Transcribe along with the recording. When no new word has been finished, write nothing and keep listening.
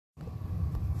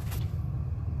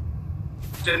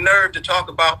the nerve to talk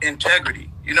about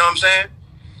integrity? You know what I'm saying?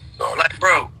 No. Like,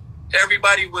 bro,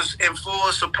 everybody was in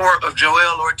full support of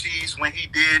Joel Ortiz when he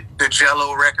did the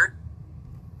Jello record.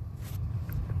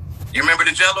 You remember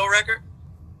the Jello record?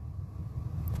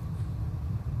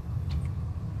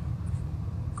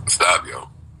 Stop, yo.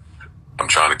 I'm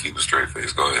trying to keep a straight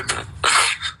face. Go ahead, man.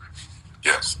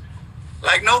 Yes.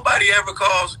 Like, nobody ever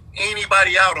calls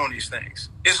anybody out on these things.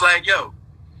 It's like, yo,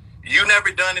 you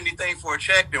never done anything for a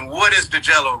check, then what is the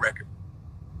Jello record?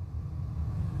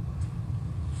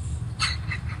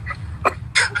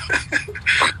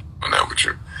 I'm not with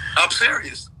you. I'm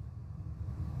serious.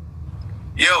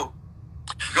 Yo,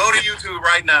 go to YouTube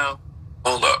right now.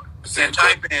 Hold up. And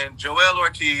type in Joel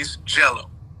Ortiz Jello.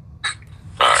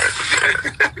 All right.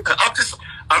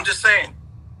 I'm just saying,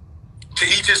 to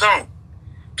each his own.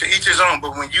 To each his own.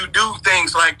 But when you do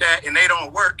things like that and they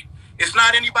don't work, it's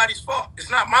not anybody's fault. It's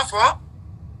not my fault.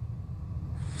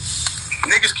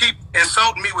 Niggas keep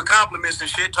insulting me with compliments and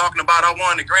shit, talking about I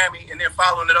won the Grammy and then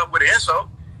following it up with an insult.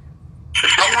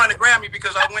 I won the Grammy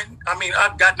because I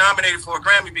got nominated for a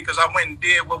Grammy because I went and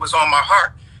did what was on my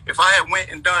heart. If I had went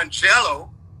and done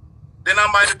Jello, then I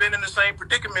might have been in the same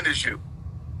predicament as you.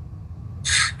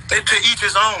 To each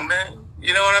his own, man.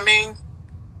 You know what I mean?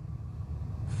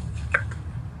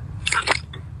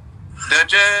 The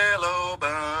Jello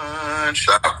bunch.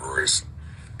 Stop, Royce.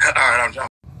 All right, I'm jumping.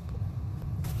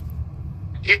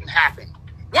 Didn't happen.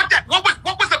 What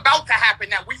was about to happen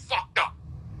that we fucked up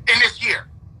in this year?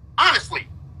 Honestly,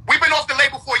 we've been off the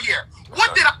label for a year.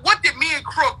 What did me and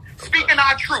Crook, speaking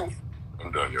our truth,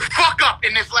 I'm done, yo. fuck up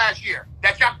in this last year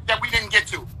that we didn't get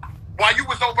to? While you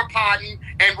was over potting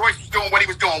and Royce was doing what he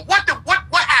was doing. What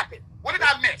happened? What did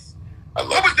I miss?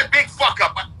 What was the big fuck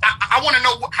up? I want to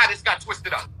know how this got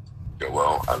twisted up. Yo,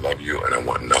 well, I love you and I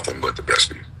want nothing but the best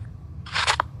for you.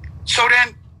 So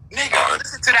then, nigga,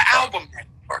 listen to the album then.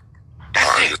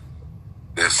 That's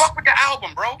it. Fuck with the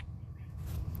album, bro.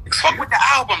 Fuck with the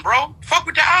album, bro. Fuck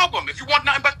with the album. If you want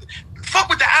nothing but fuck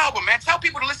with the album, man. Tell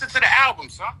people to listen to the album,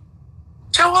 son.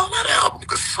 Joel, that album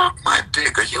could suck my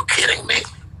dick. Are you kidding me?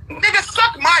 Nigga,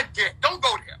 suck my dick. Don't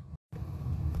go there.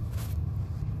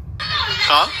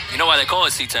 Huh? You know why they call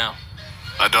it C-Town?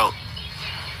 I don't.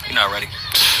 You're not ready.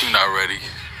 You're not ready.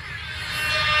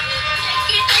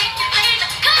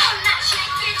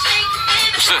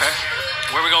 Okay.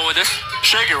 Where we going with this?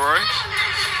 Shake it, Rory.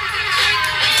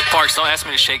 Parks, don't ask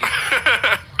me to shake it.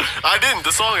 I didn't.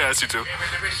 The song asked you to.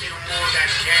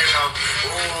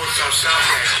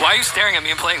 Why are you staring at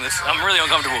me and playing this? I'm really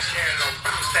uncomfortable.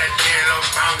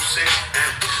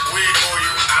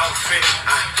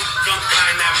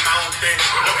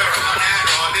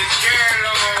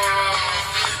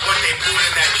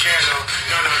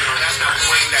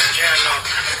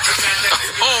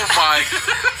 Oh my.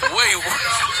 Wait.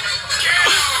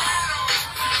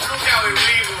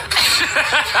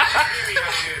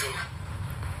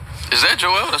 Is that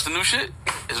Joel? That's the new shit?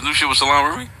 Is the new shit with Salam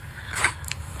Remy?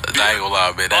 I ain't gonna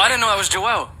lie, man. I didn't know that was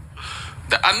Joel.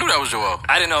 I knew that was Joel.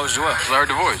 I didn't know it was Joel. I heard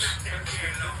the voice.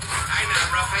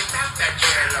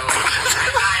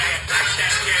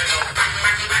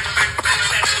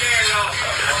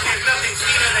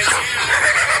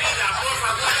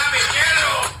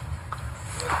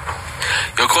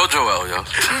 Yo, call Joel, yo.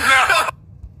 No.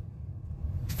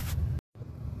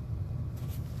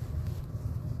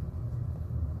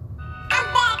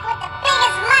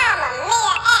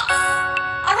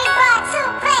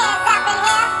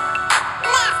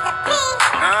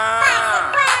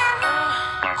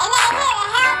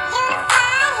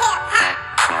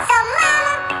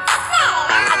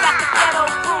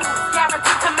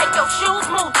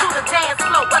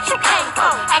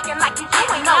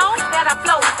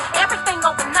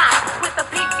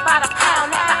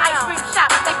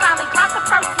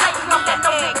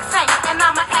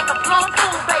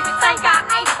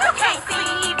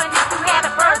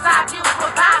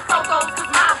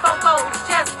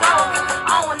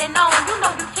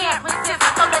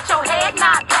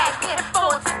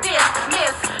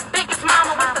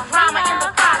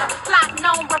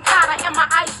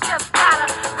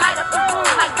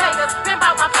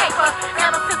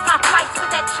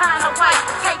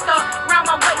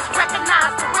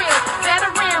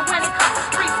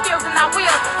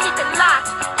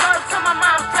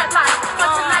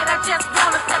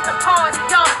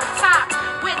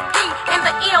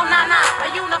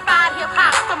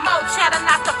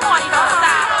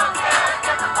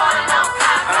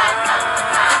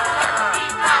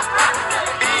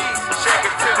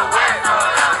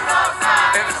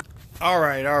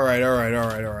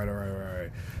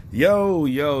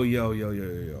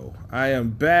 Yo. I am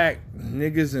back,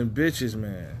 niggas and bitches,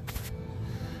 man.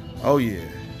 Oh yeah.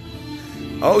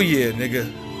 Oh yeah,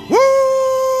 nigga.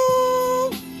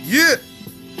 Woo! Yeah.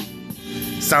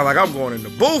 Sound like I'm going in the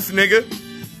booth, nigga.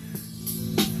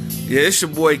 Yeah, it's your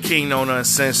boy King Known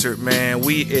Uncensored, man.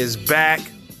 We is back.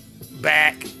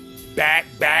 That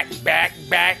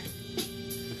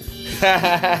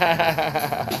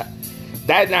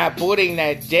not putting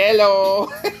that jello.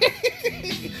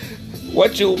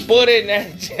 What you put in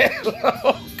that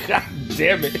jello? God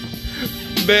damn it.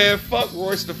 Man, fuck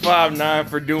Royce the 5'9"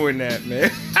 for doing that, man.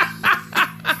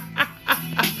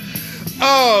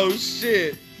 Oh,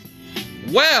 shit.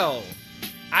 Well,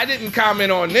 I didn't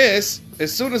comment on this.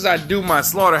 As soon as I do my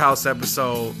Slaughterhouse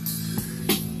episode,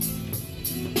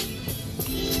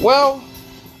 well,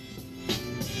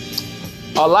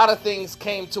 a lot of things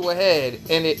came to a head,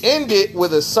 and it ended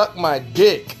with a suck my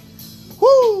dick.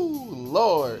 Woo,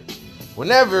 Lord.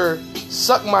 Whenever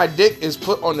suck my dick is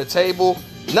put on the table,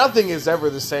 nothing is ever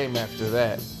the same after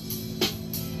that.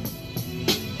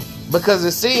 Because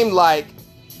it seemed like,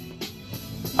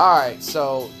 alright,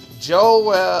 so Joe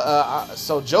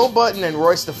Budden and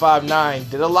Royce the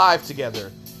 5'9" did a live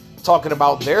together talking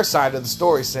about their side of the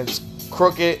story, since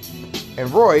Crooked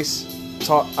and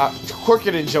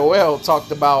Crooked and Joel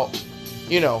talked about,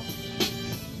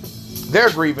 their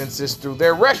grievances through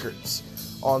their records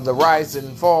on the rise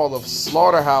and fall of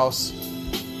Slaughterhouse.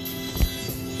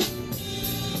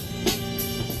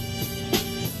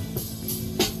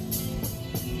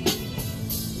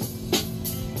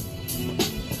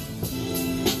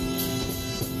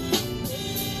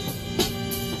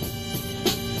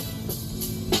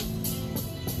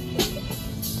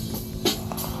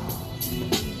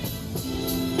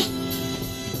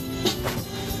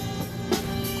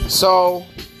 So,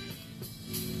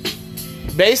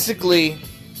 basically,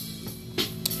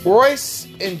 Royce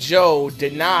and Joe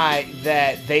denied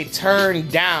that they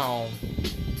turned down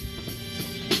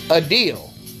a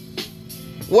deal.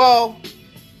 Well,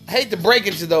 I hate to break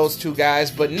it to those two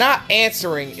guys, but not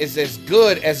answering is as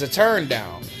good as a turn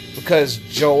down, because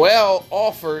Joel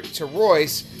offered to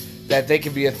Royce that they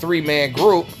could be a 3-man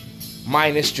group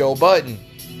minus Joe Budden.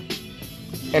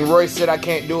 And Royce said, I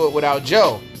can't do it without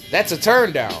Joe. That's a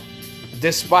turn down.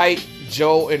 Despite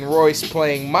Joe and Royce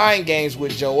playing mind games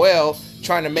with Joel,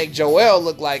 trying to make Joel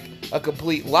look like a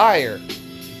complete liar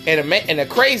and a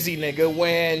crazy nigga,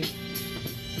 when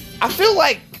I feel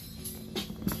like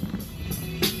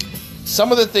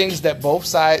some of the things that both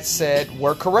sides said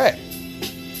were correct.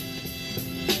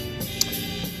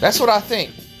 That's what I think.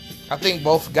 I think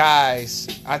both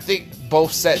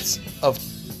sets of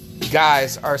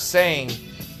guys are saying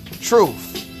truth.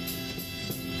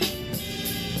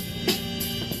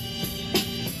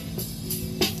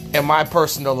 In my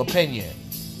personal opinion.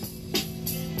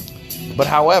 But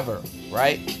however,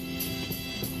 right?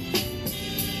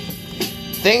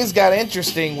 Things got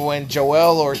interesting when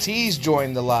Joel Ortiz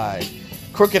joined the live.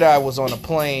 Crooked Eye was on a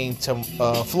plane to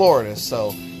Florida,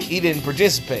 so he didn't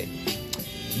participate.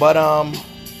 But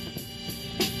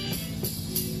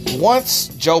once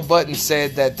Joe Budden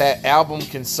said that album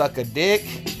can suck a dick,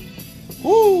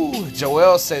 woo,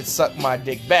 Joel said suck my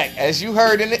dick back, as you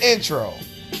heard in the intro.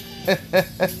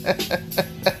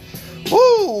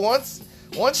 Woo!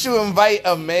 Once you invite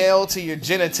a male to your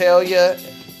genitalia,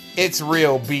 it's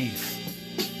real beef.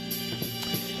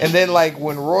 And then, like,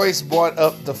 when Royce brought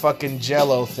up the fucking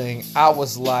Jello thing, I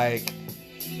was like,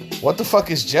 what the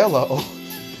fuck is Jello?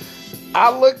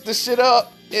 I looked the shit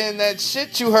up, and that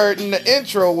shit you heard in the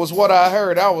intro was what I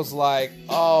heard. I was like,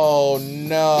 oh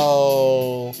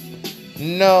no.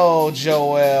 No,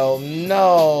 Joel,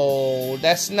 no,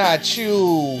 that's not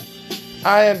you.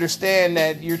 I understand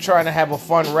that you're trying to have a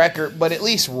fun record, but at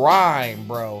least rhyme,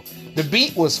 bro. The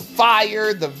beat was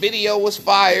fire, the video was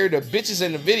fire, the bitches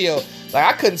in the video, like,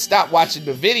 I couldn't stop watching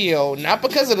the video, not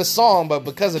because of the song, but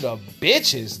because of the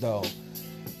bitches, though.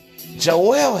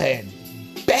 Joel had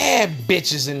bad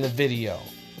bitches in the video.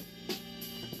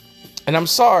 And I'm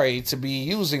sorry to be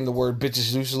using the word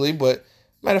bitches usually, but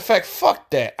matter of fact, fuck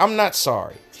that. I'm not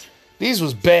sorry. These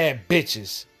was bad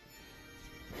bitches.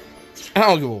 I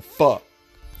don't give a fuck.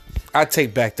 I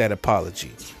take back that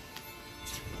apology.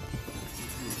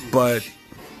 But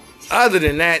other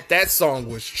than that, that song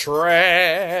was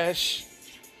trash.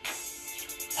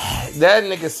 That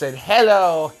nigga said,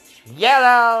 hello,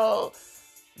 yellow.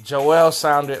 Joel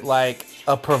sounded like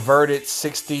a perverted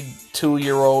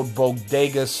 62-year-old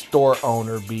bodega store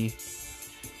owner, B.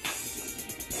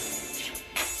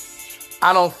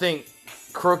 I don't think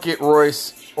Crooked,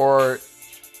 Royce, or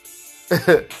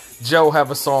Joe have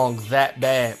a song that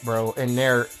bad, bro, in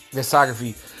their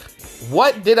discography.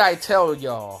 What did I tell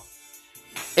y'all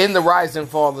in the Rise and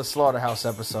Fall of the Slaughterhouse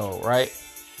episode, right?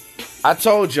 I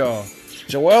told y'all,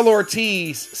 Joel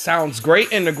Ortiz sounds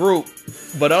great in the group,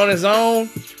 but on his own,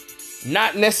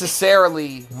 not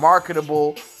necessarily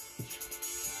marketable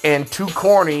and too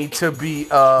corny to be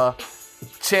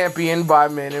championed by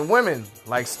men and women,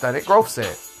 like Stunted Growth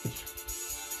said.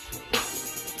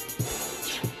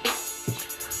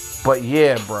 But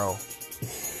yeah, bro.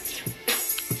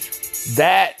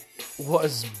 That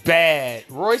was bad.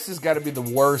 Royce has got to be the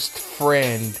worst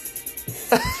friend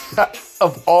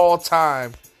of all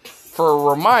time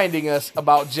for reminding us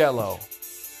about Jell-O.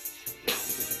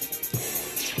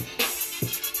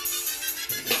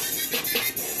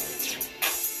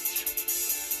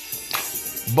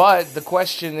 But the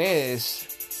question is,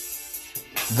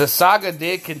 the saga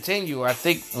did continue. I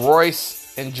think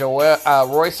Royce and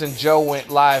Joe went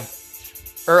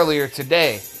live earlier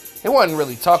today. They wasn't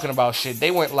really talking about shit.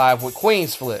 They went live with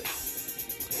Queen's Flip.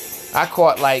 I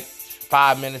caught like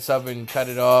 5 minutes of it and cut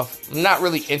it off. I'm not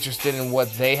really interested in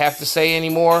what they have to say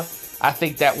anymore. I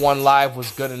think that one live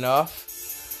was good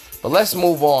enough. But let's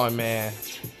move on, man.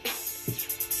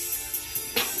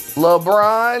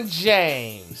 LeBron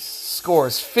James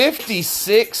scores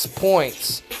 56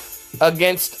 points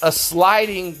against a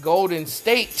sliding Golden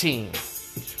State team.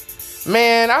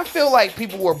 Man, I feel like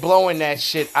people were blowing that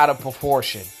shit out of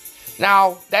proportion.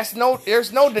 Now,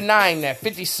 there's no denying that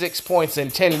 56 points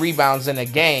and 10 rebounds in a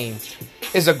game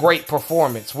is a great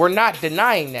performance. We're not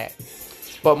denying that.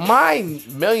 But my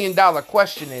 $1 million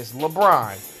question is,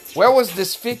 LeBron, where was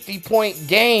this 50-point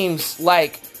games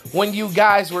like when you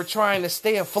guys were trying to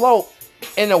stay afloat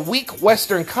in a weak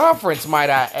Western Conference, might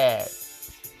I add?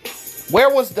 Where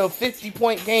was the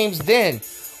 50-point games then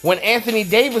when Anthony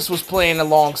Davis was playing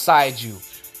alongside you?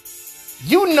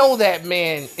 You know that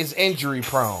man is injury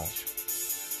prone.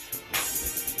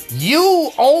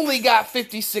 You only got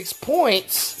 56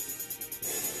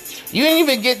 points. You didn't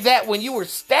even get that when you were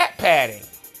stat padding.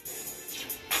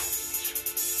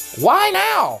 Why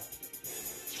now?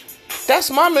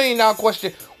 That's my $1 million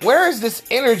question. Where is this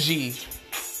energy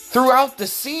throughout the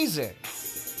season?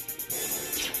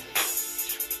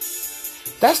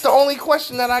 That's the only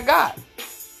question that I got.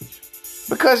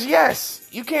 Because yes,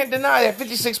 you can't deny that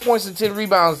 56 points and 10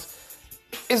 rebounds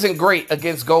isn't great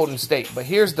against Golden State. But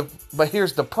here's the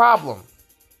problem.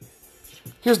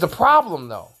 Here's the problem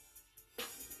though.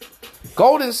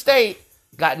 Golden State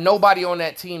got nobody on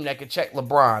that team that could check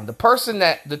LeBron.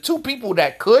 The two people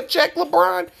that could check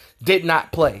LeBron did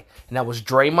not play. And that was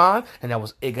Draymond and that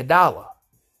was Iguodala.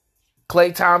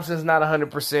 Klay Thompson's not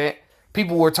 100%.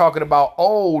 People were talking about,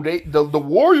 the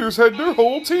Warriors had their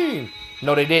whole team.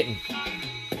 No, they didn't.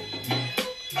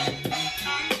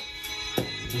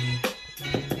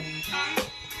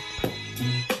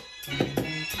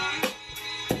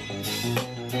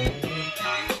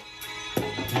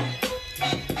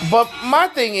 But my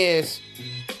thing is,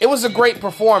 it was a great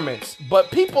performance,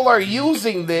 but people are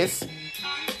using this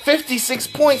 56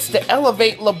 points to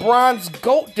elevate LeBron's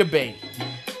GOAT debate.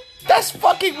 That's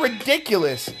fucking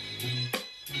ridiculous.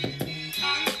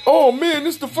 Oh man,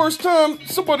 this is the first time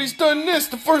somebody's done this,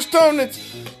 the first time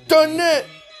that's done that.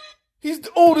 He's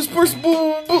the oldest person,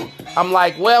 boo, boo, boo. I'm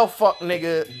like, well, fuck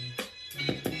nigga.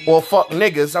 Well, fuck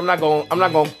niggas. I'm not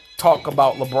gonna talk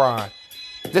about LeBron.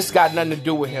 This got nothing to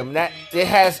do with him. It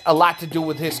has a lot to do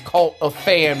with his cult of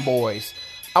fanboys.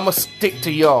 I'ma stick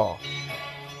to y'all.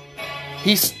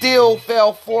 He still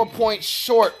fell 4 points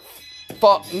short,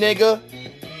 fuck nigga.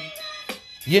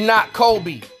 You're not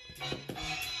Kobe.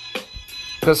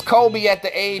 Because Kobe at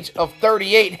the age of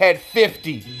 38 had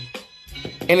 50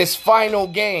 in his final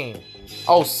game.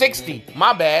 Oh, 60.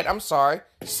 My bad. I'm sorry.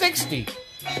 60.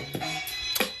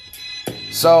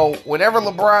 So, whenever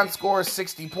LeBron scores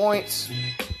 60 points,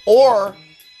 or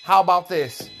how about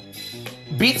this?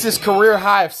 Beats his career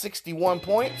high of 61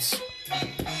 points.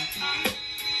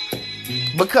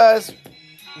 Because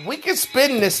we can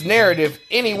spin this narrative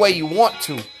any way you want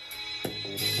to.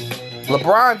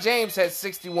 LeBron James had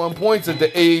 61 points at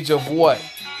the age of what?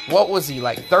 What was he,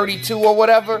 like 32 or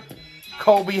whatever?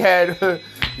 Kobe had,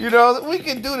 we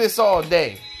can do this all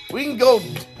day. We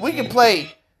can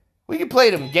play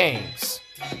them games.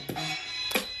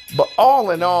 But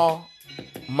all in all,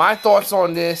 my thoughts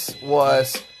on this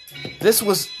was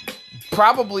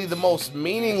probably the most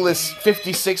meaningless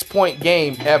 56-point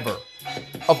game ever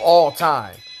of all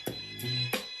time.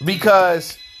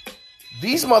 Because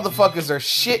these motherfuckers are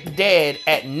shit dead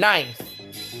at 9th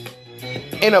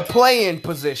in a play-in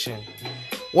position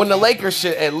when the Lakers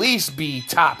should at least be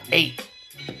top 8.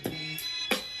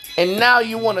 And now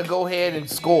you want to go ahead and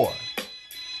score.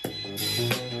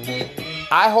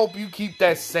 I hope you keep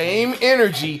that same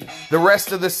energy the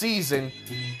rest of the season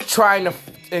trying to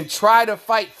and try to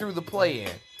fight through the play-in.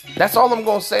 That's all I'm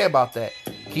going to say about that.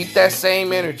 Keep that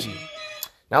same energy.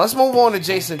 Now let's move on to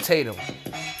Jason Tatum.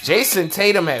 Jason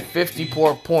Tatum had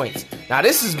 54 points. Now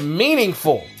this is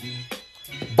meaningful.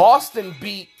 Boston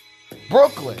beat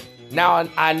Brooklyn. Now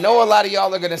I know a lot of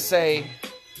y'all are going to say,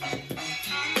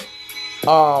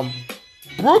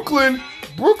 Brooklyn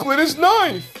is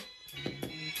ninth.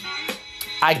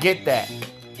 I get that.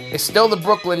 It's still the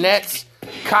Brooklyn Nets.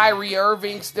 Kyrie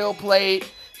Irving still played.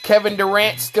 Kevin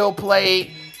Durant still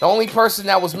played. The only person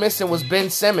that was missing was Ben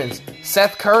Simmons.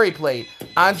 Seth Curry played.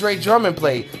 Andre Drummond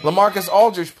played. LaMarcus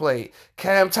Aldridge played.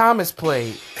 Cam Thomas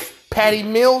played. Patty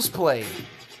Mills played.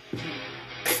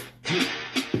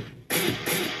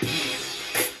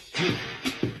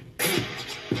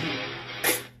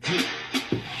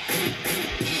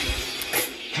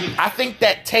 I think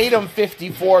that Tatum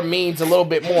 54 means a little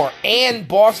bit more. And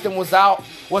Boston was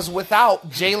without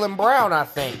Jaylen Brown, I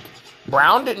think.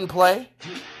 Brown didn't play.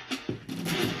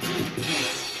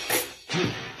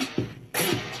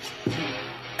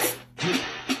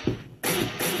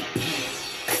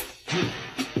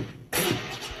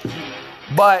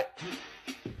 But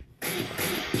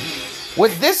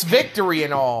with this victory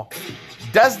and all,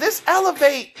 does this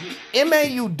elevate Ime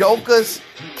Udoka's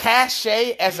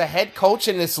cachet as a head coach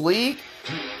in this league?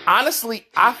 Honestly,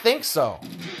 I think so.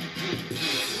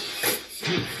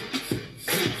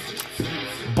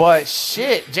 But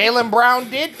shit, Jaylen Brown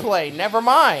did play. Never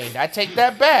mind. I take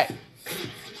that back.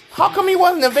 How come he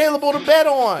wasn't available to bet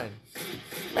on?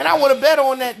 Man, I would have bet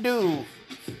on that dude.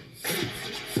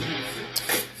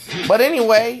 But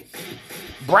anyway,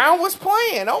 Brown was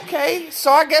playing. Okay,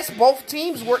 so I guess both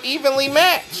teams were evenly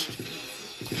matched.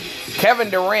 Kevin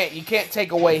Durant, you can't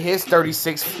take away his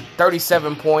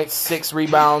 37 points, 6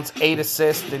 rebounds, 8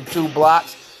 assists, and 2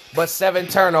 blocks, but 7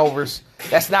 turnovers.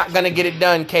 That's not going to get it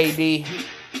done, KD.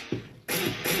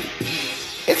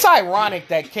 It's ironic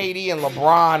that KD and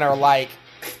LeBron are like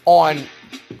on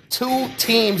 2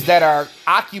 teams that are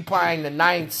occupying the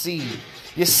 9th seed.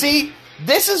 You see,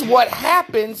 this is what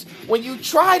happens when you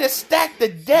try to stack the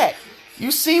deck. You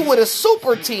see, with a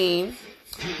super team,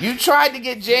 you tried to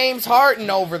get James Harden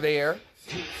over there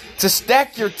to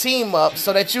stack your team up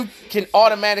so that you can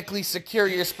automatically secure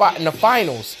your spot in the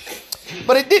finals.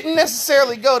 But it didn't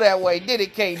necessarily go that way, did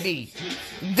it, KD?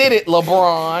 Did it,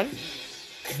 LeBron?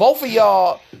 Both of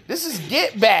y'all, this is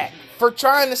get back for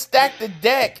trying to stack the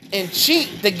deck and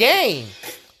cheat the game.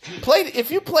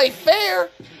 If you play fair,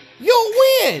 you'll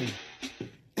win.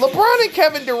 LeBron and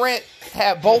Kevin Durant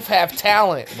both have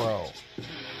talent, bro,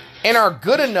 and are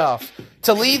good enough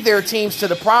to lead their teams to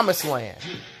the promised land.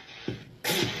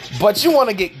 But you want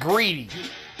to get greedy.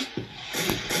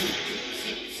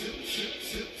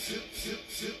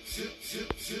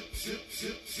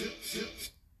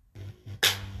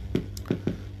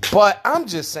 But I'm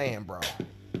just saying, bro.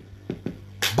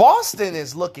 Boston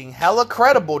is looking hella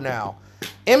credible now.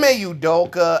 Ime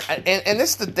Udoka, and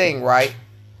this is the thing, right?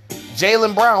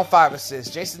 Jaylen Brown, 5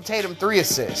 assists. Jason Tatum, 3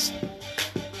 assists.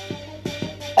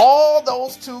 All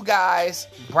those 2 guys,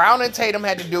 Brown and Tatum,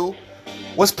 had to do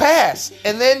was pass.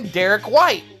 And then Derek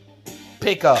White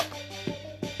pick up.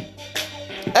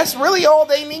 That's really all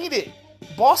they needed.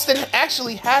 Boston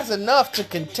actually has enough to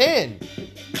contend.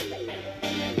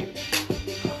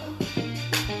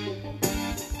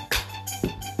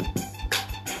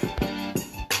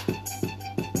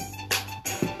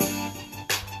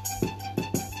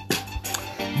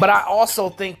 But I also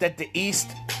think that the East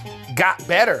got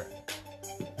better.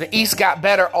 The East got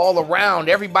better all around.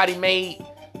 Everybody made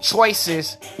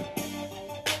choices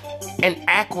and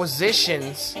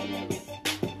acquisitions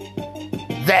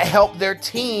that helped their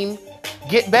team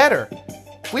get better.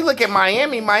 If we look at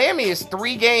Miami, Miami is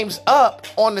 3 games up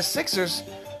on the Sixers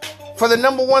for the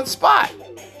number 1 spot.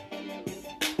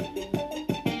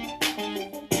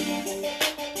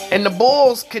 And the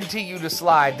Bulls continue to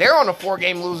slide. They're on a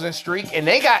 4-game losing streak, and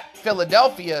they got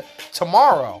Philadelphia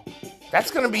tomorrow. That's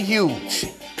going to be huge.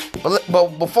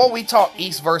 But before we talk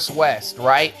East versus West,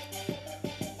 right?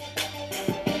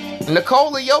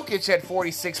 Nikola Jokic had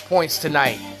 46 points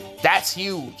tonight. That's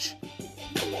huge.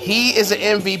 He is an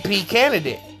MVP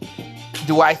candidate.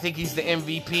 Do I think he's the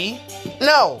MVP?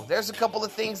 No. There's a couple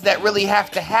of things that really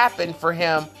have to happen for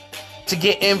him to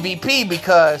get MVP,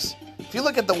 because if you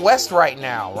look at the West right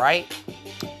now, right?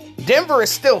 Denver is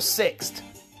still 6th.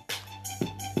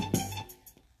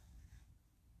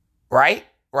 Right?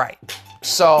 Right.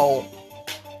 So,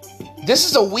 this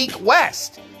is a weak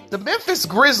West. The Memphis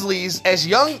Grizzlies, as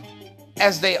young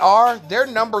as they are, they're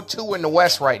number 2 in the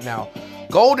West right now.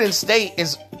 Golden State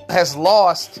has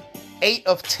lost 8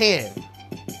 of 10.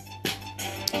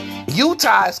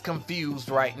 Utah is confused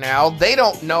right now. They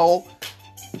don't know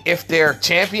if they're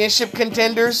championship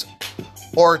contenders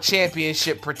or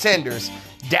championship pretenders.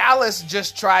 Dallas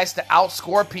just tries to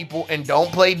outscore people and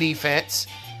don't play defense.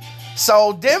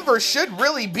 So Denver should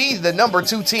really be the number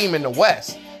 2 team in the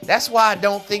West. That's why I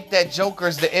don't think that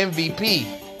Joker's the MVP.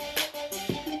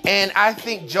 And I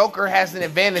think Joker has an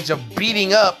advantage of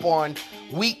beating up on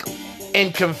weak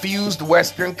and confused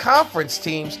Western Conference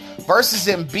teams versus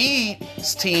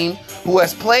Embiid's team, who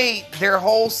has played their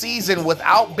whole season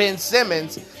without Ben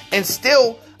Simmons and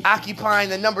still occupying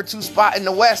the number 2 spot in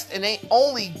the West, and they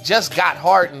only just got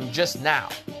Harden just now.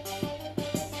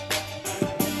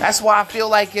 That's why I feel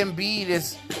like Embiid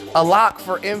is a lock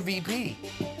for MVP,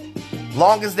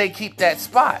 long as they keep that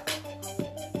spot.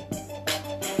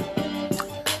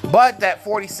 But that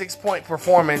 46-point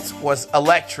performance was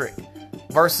electric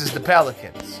versus the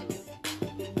Pelicans.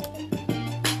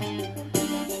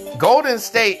 Golden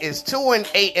State is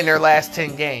 2-8 in their last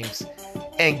 10 games.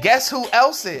 And guess who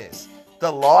else is?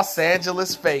 The Los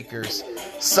Angeles Fakers.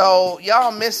 So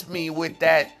y'all missed me with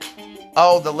that,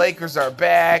 oh, the Lakers are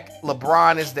back.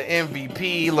 LeBron is the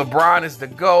MVP. LeBron is the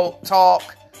GOAT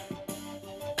talk.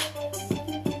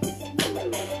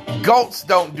 GOATs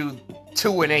don't do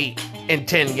 2-8 in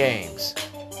 10 games.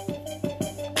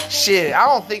 Shit, I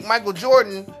don't think Michael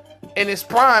Jordan in his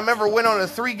prime ever went on a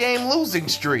 3-game losing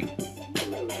streak.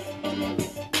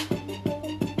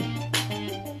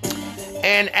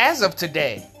 And as of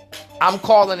today, I'm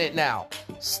calling it now.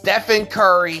 Stephen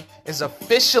Curry is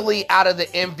officially out of the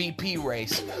MVP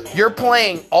race. You're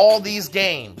playing all these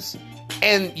games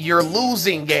and you're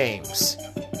losing games.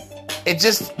 It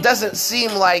just doesn't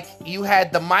seem like you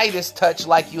had the Midas touch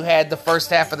like you had the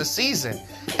first half of the season.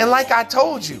 And like I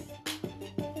told you,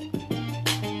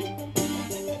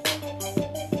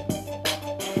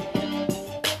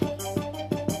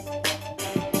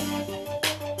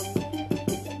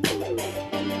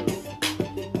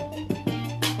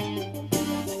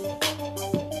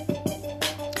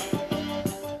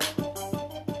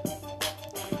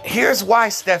 here's why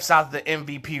Steph's out of the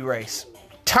MVP race.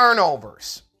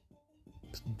 Turnovers.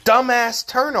 Dumbass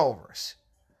turnovers.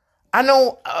 I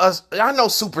know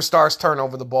superstars turn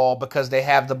over the ball because they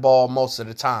have the ball most of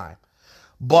the time.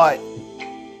 But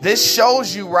this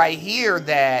shows you right here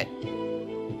that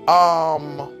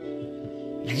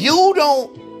you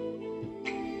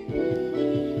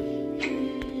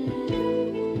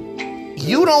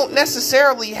don't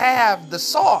necessarily have the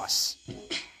sauce.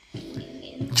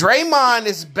 Draymond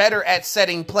is better at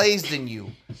setting plays than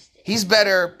you. He's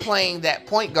better playing that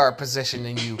point guard position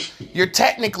than you. You're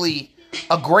technically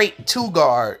a great 2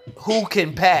 guard who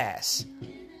can pass.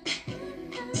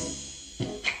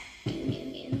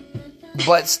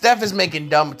 But Steph is making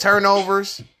dumb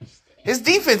turnovers. His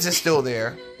defense is still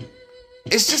there.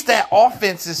 It's just that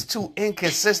offense is too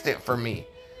inconsistent for me.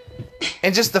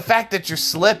 And just the fact that you're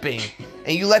slipping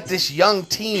and you let this young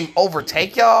team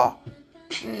overtake y'all,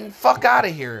 fuck out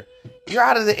of here. You're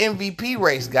out of the MVP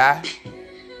race, guy.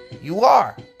 You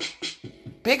are.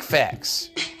 Big facts.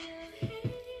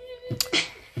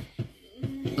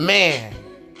 Man,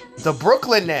 the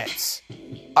Brooklyn Nets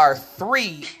are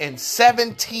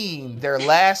 3-17 their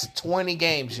last 20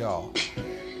 games, y'all.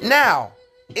 Now,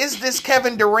 is this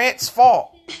Kevin Durant's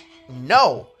fault?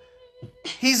 No.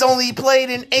 He's only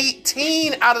played in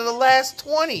 18 out of the last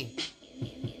 20.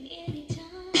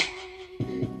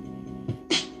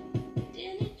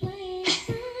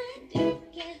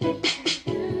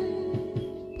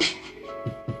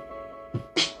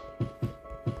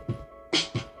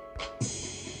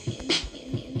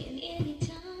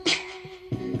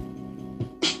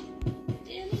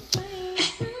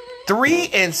 Three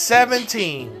and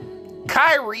 17.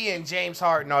 Kyrie and James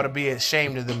Harden ought to be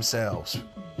ashamed of themselves.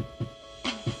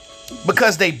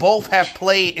 Because they both have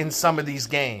played in some of these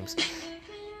games.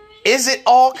 Is it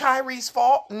all Kyrie's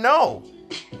fault? No.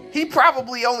 He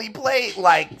probably only played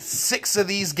like 6 of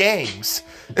these games.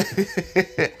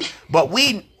 But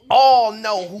we all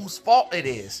know whose fault it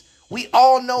is. We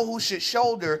all know who should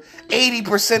shoulder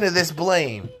 80% of this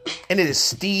blame. And it is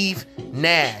Steve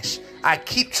Nash. I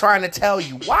keep trying to tell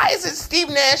you, why isn't Steve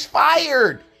Nash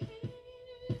fired?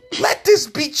 Let this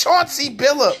be Chauncey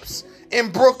Billups in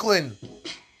Brooklyn.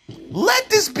 Let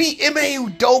this be Ime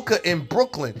Udoka in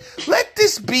Brooklyn. Let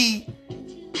this be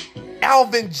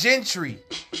Alvin Gentry.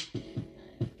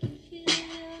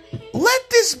 Let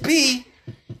this be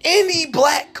any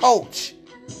black coach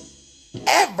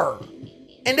ever.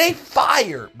 And they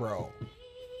fired, bro.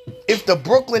 If the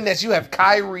Brooklyn Nets, you have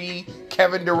Kyrie,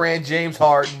 Kevin Durant, James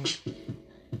Harden,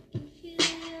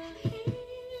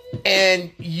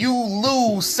 and you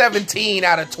lose 17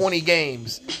 out of 20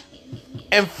 games,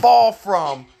 and fall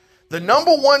from the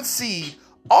number 1 seed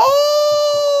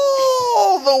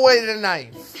all the way to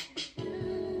 9th.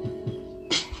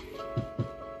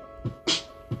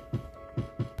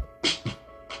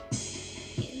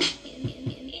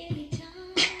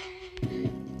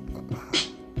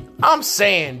 I'm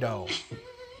saying, though,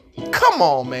 come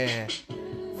on, man.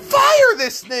 Fire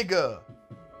this nigga.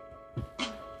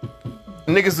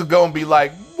 Niggas are gonna be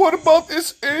like, what about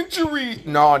this injury?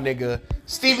 Nah, nigga.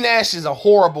 Steve Nash is a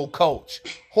horrible coach.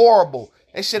 Horrible.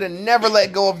 They should have never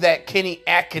let go of that Kenny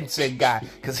Atkinson guy,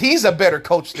 because he's a better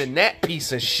coach than that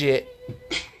piece of shit.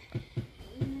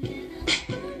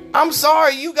 I'm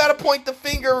sorry, you gotta point the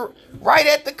finger right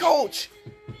at the coach.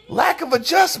 Lack of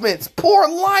adjustments, poor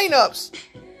lineups.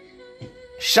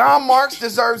 Sean Marks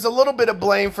deserves a little bit of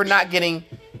blame for not getting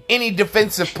any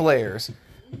defensive players.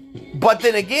 But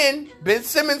then again, Ben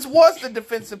Simmons was the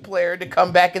defensive player to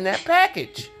come back in that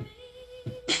package.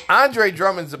 Andre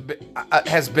Drummond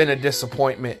has been a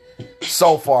disappointment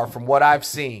so far from what I've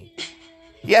seen.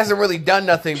 He hasn't really done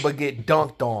nothing but get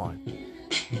dunked on,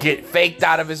 get faked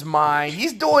out of his mind.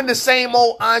 He's doing the same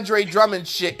old Andre Drummond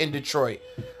shit in Detroit.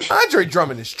 Andre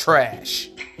Drummond is trash.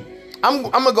 I'm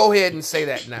going to go ahead and say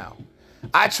that now.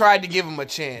 I tried to give him a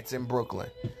chance in Brooklyn.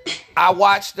 I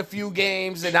watched a few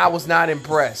games and I was not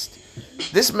impressed.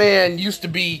 This man used to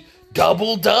be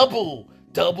double-double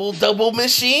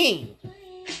machine.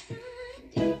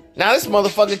 Now this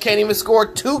motherfucker can't even score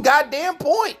 2 goddamn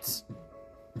points.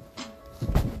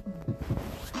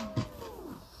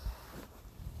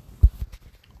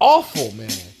 Awful,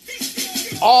 man.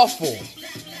 Awful.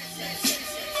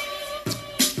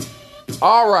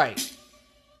 All right.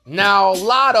 Now,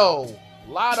 Lotto,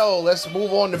 let's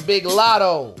move on to Big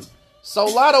Lotto. So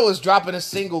Lotto is dropping a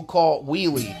single called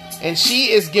Wheelie, and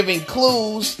she is giving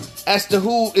clues as to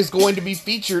who is going to be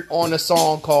featured on a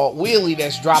song called Wheelie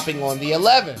that's dropping on the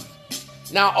 11th.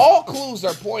 Now, all clues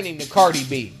are pointing to Cardi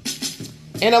B.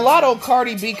 And a Lotto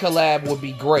Cardi B collab would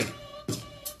be great.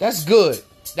 That's good.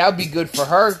 That would be good for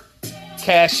her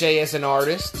cachet as an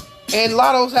artist. And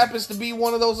Lotto happens to be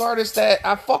one of those artists that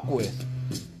I fuck with.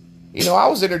 You know, I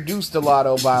was introduced to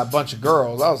Lotto by a bunch of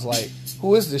girls. I was like,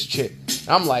 who is this chick?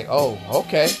 I'm like, oh,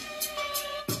 okay.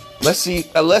 Let's see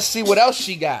what else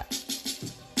she got.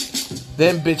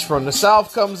 Then Bitch from the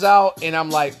South comes out, and I'm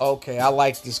like, okay, I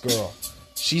like this girl.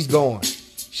 She's going.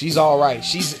 She's all right.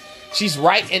 She's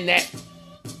right in that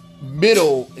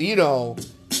middle, you know.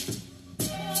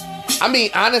 I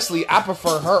mean, honestly, I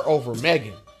prefer her over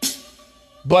Megan.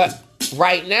 But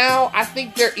right now, I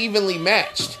think they're evenly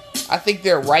matched. I think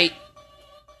they're right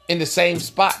in the same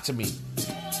spot to me.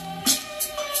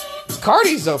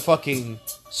 Cardi's a fucking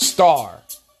star.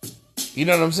 You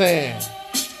know what I'm saying?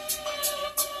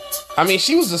 I mean,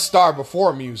 she was a star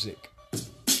before music.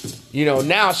 You know,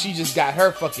 now she just got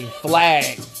her fucking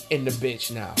flag in the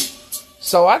bitch now.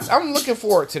 So I'm looking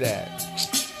forward to that.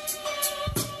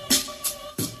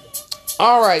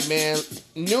 All right, man.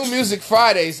 New Music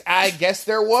Fridays. I guess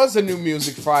there was a New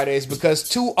Music Fridays because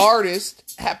 2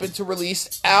 artists happened to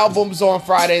release albums on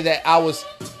Friday that I was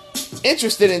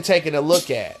interested in taking a look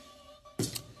at.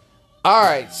 All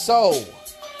right, so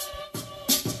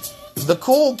the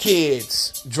Cool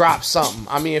Kids dropped something.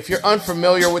 I mean, if you're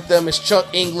unfamiliar with them, it's Chuck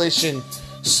English and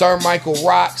Sir Michael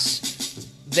Rocks.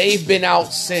 They've been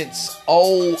out since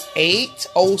 08,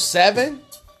 07.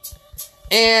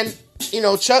 And, you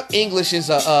know, Chuck English is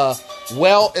a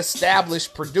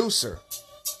well-established producer.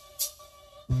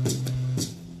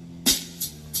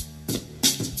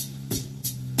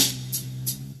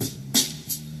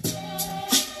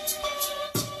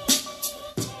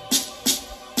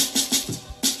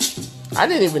 I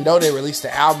didn't even know they released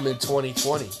the album in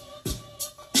 2020.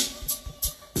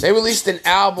 They released an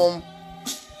album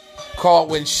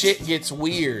called When Shit Gets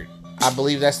Weird. I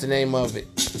believe that's the name of it.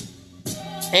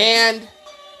 And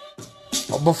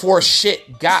Before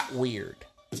Shit Got Weird.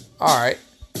 Alright.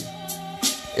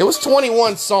 It was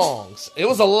 21 songs. It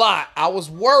was a lot. I was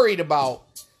worried about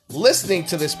listening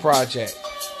to this project.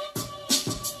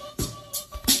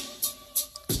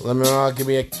 Let me know. Give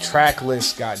me a track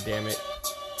list, goddammit.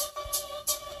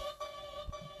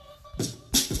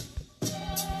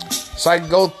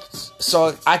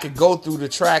 So I could go through the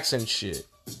tracks and shit.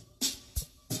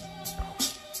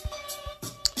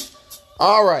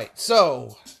 Alright,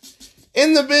 so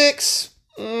in the mix,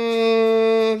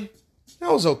 that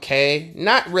was okay.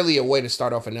 Not really a way to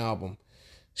start off an album.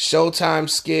 Showtime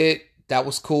skit, that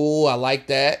was cool. I like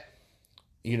that.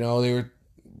 You know, they were,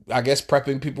 I guess,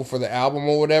 prepping people for the album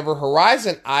or whatever.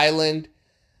 Horizon Island,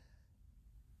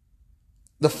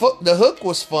 the hook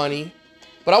was funny.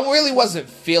 But I really wasn't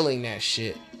feeling that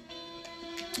shit.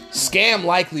 Scam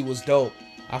Likely was dope.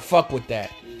 I fuck with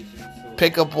that.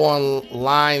 Pick up on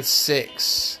line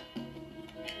 6.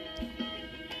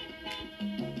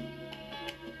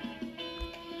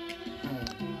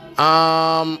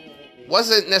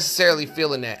 Wasn't necessarily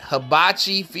feeling that.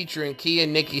 Hibachi featuring Kia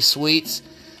and Nikki Sweets.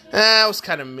 It was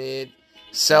kind of mid.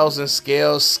 Cells and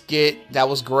Scales skit. That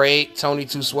was great. Tony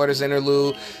Two Sweaters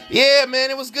interlude. Yeah, man,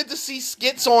 it was good to see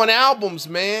skits on albums,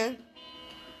 man.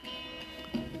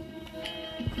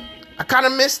 I kind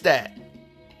of missed that.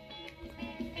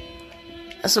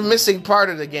 That's a missing part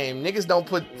of the game. Niggas don't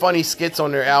put funny skits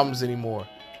on their albums anymore.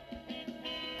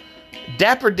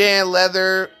 Dapper Dan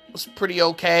Leather was pretty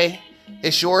okay.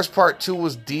 It's Yours Part 2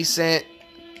 was decent.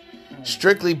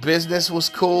 Strictly Business was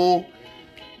cool.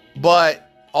 But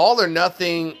All or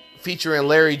Nothing featuring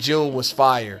Larry June was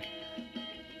fire.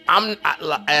 I've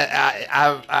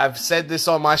said this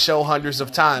on my show hundreds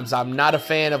of times. I'm not a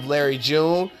fan of Larry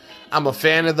June. I'm a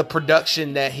fan of the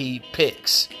production that he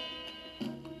picks.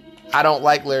 I don't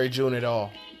like Larry June at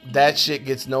all. That shit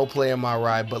gets no play in my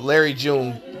ride. But Larry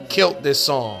June killed this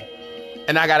song.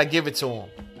 And I gotta give it to him.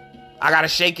 I gotta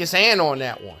shake his hand on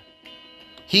that one.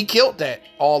 He killed that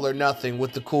All or Nothing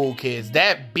with the Cool Kids.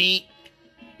 That beat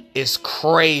is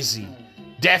crazy.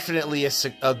 Definitely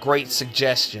a great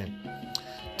suggestion.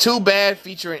 Too Bad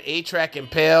featuring A-Track and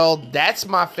Pale. That's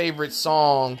my favorite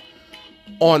song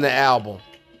on the album.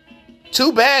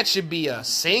 Too Bad should be a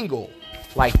single.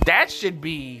 Like, that should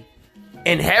be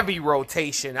in heavy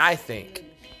rotation, I think.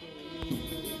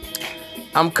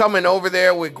 I'm Coming Over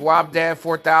There with Guap Dad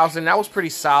 4000. That was pretty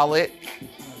solid.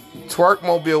 Twerk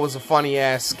Mobile was a funny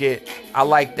ass skit. I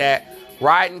like that.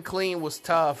 Riding Clean was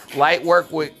tough. Light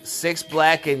Work with 6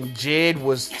 Black and Jid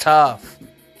was tough.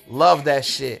 Love that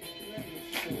shit.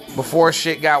 Before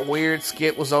Shit Got Weird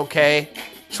skit was okay.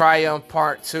 Triumph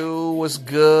Part 2 was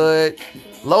good.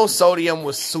 Low Sodium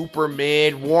was super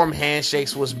mid. Warm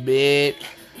Handshakes was mid.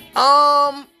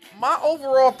 My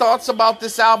overall thoughts about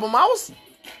this album, I was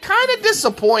kind of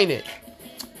disappointed.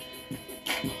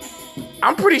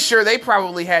 I'm pretty sure they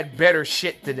probably had better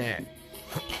shit than that.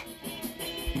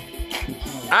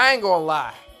 I ain't gonna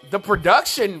lie. The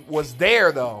production was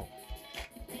there, though.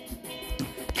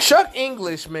 Chuck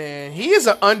English, man, he is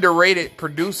an underrated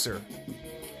producer,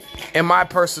 in my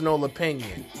personal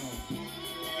opinion.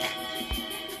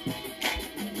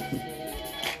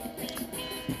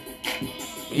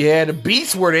 Yeah, the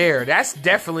beats were there. That's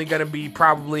definitely going to be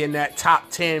probably in that top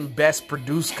 10 best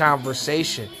produced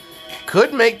conversation.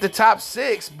 Could make the top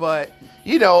 6, but,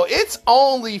 you know, it's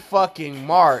only fucking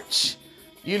March.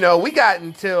 You know, we got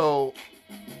until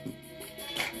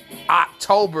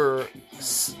October,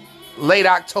 late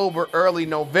October, early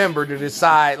November to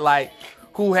decide, like,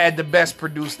 who had the best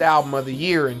produced album of the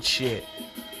year and shit.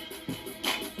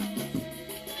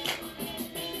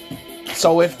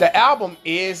 So if the album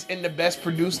is in the best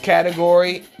produced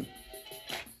category,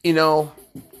 you know,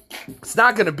 it's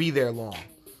not going to be there long.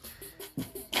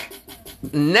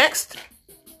 Next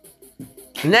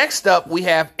up, we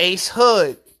have Ace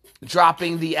Hood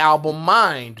dropping the album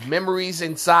Mind. Memories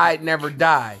Inside Never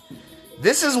Die.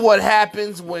 This is what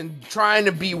happens when trying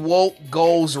to be woke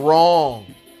goes wrong.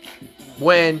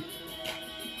 When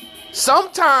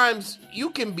sometimes you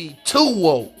can be too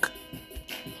woke.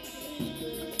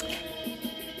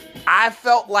 I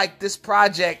felt like this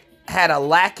project had a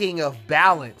lacking of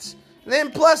balance. And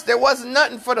then plus, there wasn't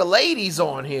nothing for the ladies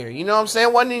on here. You know what I'm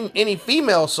saying? Wasn't any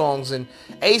female songs. And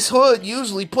Ace Hood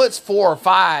usually puts 4 or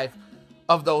 5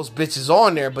 of those bitches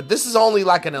on there. But this is only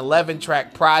like an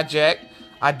 11-track project.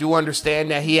 I do understand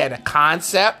that he had a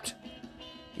concept.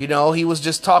 You know, he was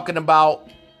just talking about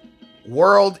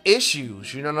world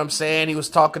issues. You know what I'm saying? He was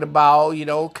talking about, you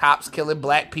know, cops killing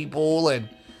black people. And,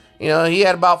 you know, he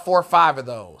had about 4 or 5 of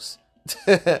those.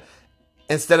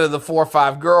 Instead of the 4 or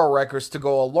 5 girl records to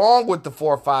go along with the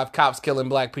 4 or 5 cops killing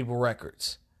black people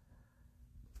records.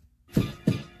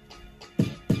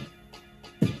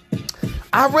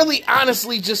 I really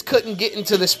honestly just couldn't get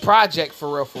into this project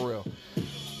for real.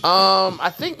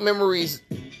 I think Memories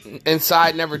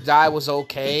Inside Never Die was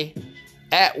okay.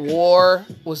 At War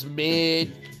was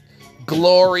mid.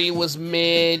 Glory was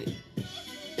mid.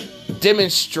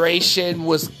 Demonstration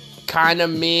was kind of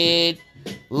mid.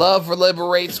 Love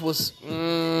Liberates was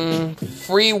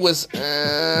Free was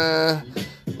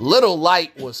Little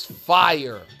Light was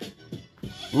fire.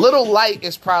 Little Light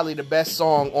is probably the best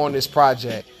song on this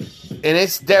project. And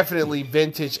it's definitely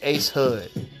vintage Ace Hood.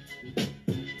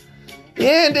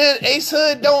 Yeah, and then Ace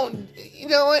Hood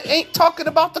ain't talking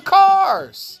about the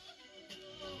cars.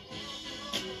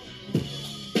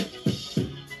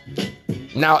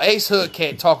 Now, Ace Hood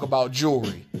can't talk about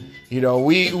jewelry. You know,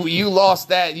 you lost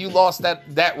that. You lost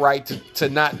that right to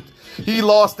not. He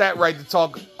lost that right to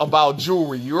talk about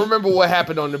jewelry. You remember what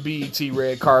happened on the BET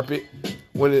red carpet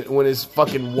when his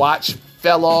fucking watch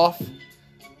fell off?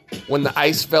 When the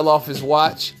ice fell off his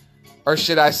watch? Or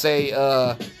should I say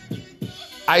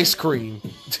ice cream?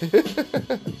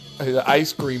 The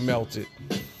ice cream melted.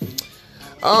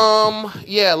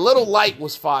 Yeah, Little Light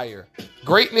was fire.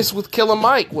 Greatness with Killer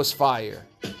Mike was fire.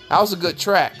 That was a good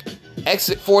track.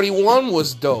 Exit 41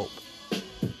 was dope.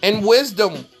 And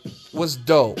Wisdom was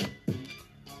dope.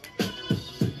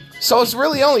 So it's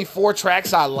really only 4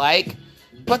 tracks I like,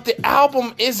 but the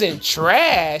album isn't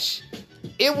trash.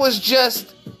 It was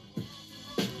just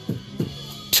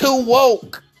too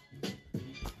woke.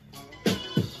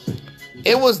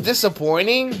 It was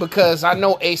disappointing because I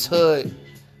know Ace Hood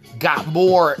got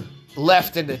more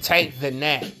left in the tank than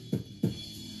that.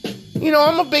 You know,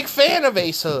 I'm a big fan of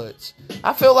Ace Hood's.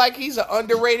 I feel like he's an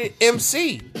underrated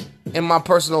MC, in my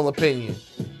personal opinion.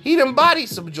 He done bodied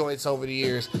some joints over the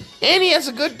years, and he has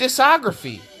a good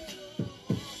discography.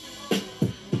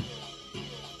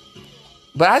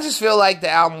 But I just feel like the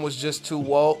album was just too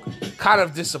woke, kind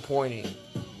of disappointing.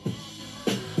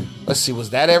 Let's see, was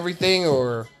that everything,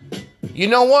 or... You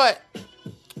know what?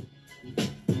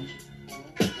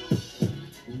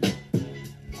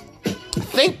 I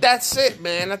think that's it,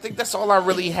 man. I think that's all I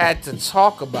really had to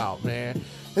talk about, man.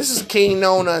 This is King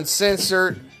Known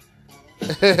Uncensored.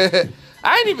 I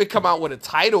ain't even come out with a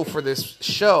title for this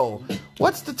show.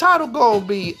 What's the title gonna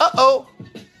be? Uh-oh.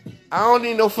 I don't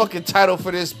need no fucking title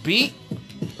for this beat.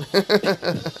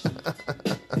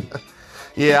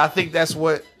 Yeah, I think that's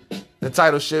what the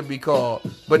title should be called.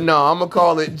 But no, I'm gonna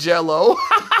call it Jello.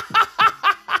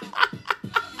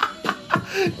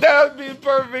 That would be a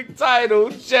perfect title.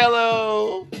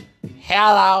 Jello.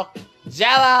 Hello.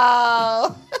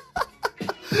 Jello.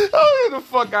 Oh, get the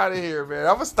fuck out of here, man.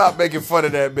 I'm gonna stop making fun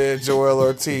of that man, Joel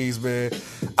Ortiz, man.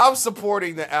 I'm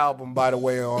supporting the album, by the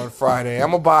way, on Friday.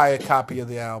 I'm gonna buy a copy of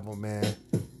the album, man.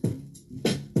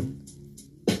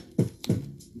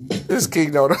 This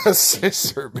King Known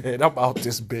Uncensored, man. I'm out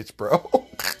this bitch, bro.